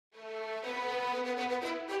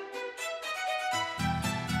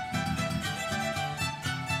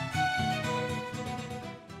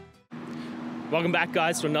Welcome back,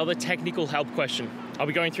 guys, to another technical help question. I'll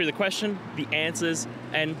be going through the question, the answers,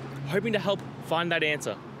 and hoping to help find that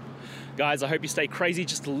answer. Guys, I hope you stay crazy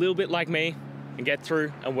just a little bit like me and get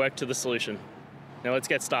through and work to the solution. Now let's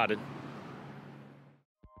get started.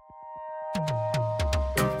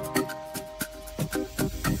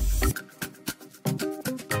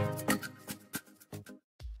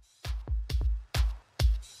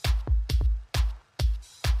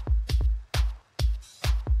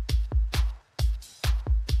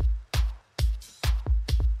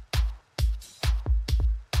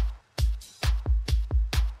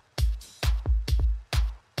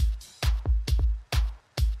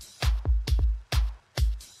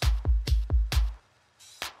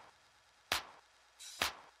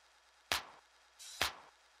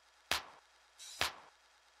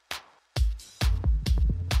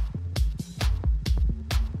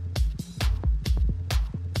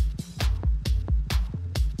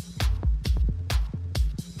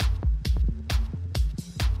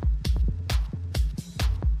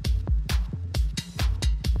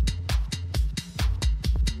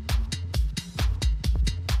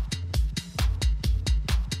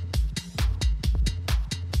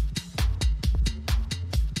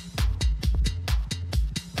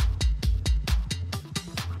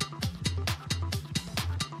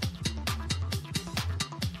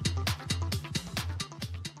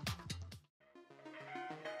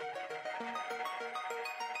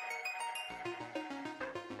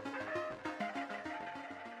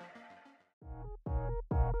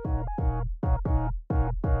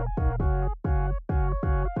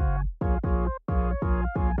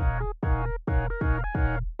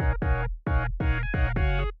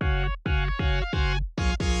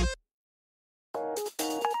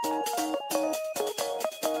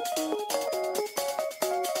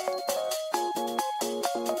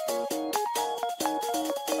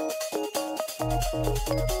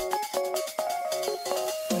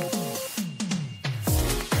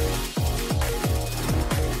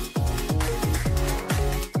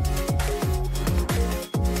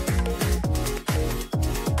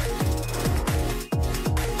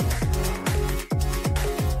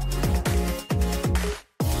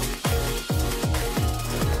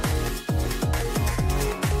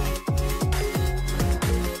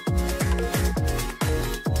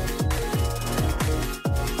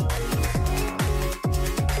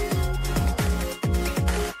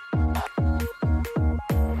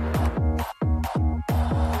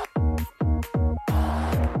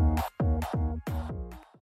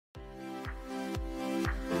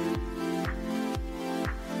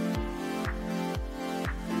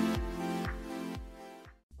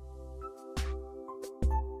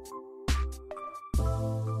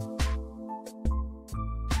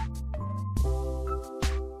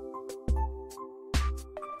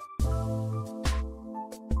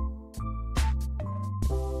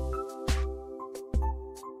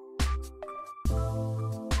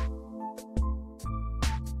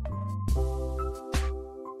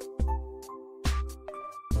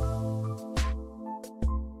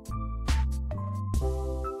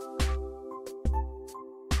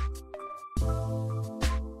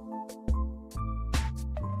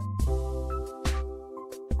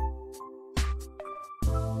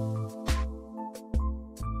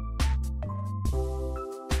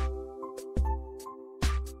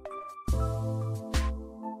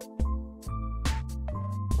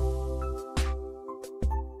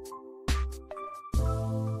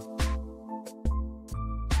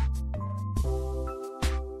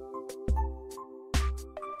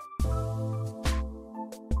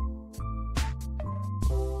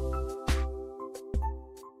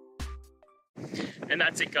 And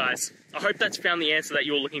that's it, guys. I hope that's found the answer that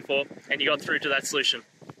you were looking for and you got through to that solution.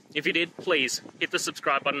 If you did, please hit the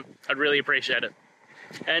subscribe button. I'd really appreciate it.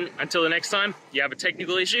 And until the next time you have a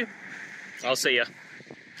technical issue, I'll see ya.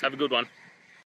 Have a good one.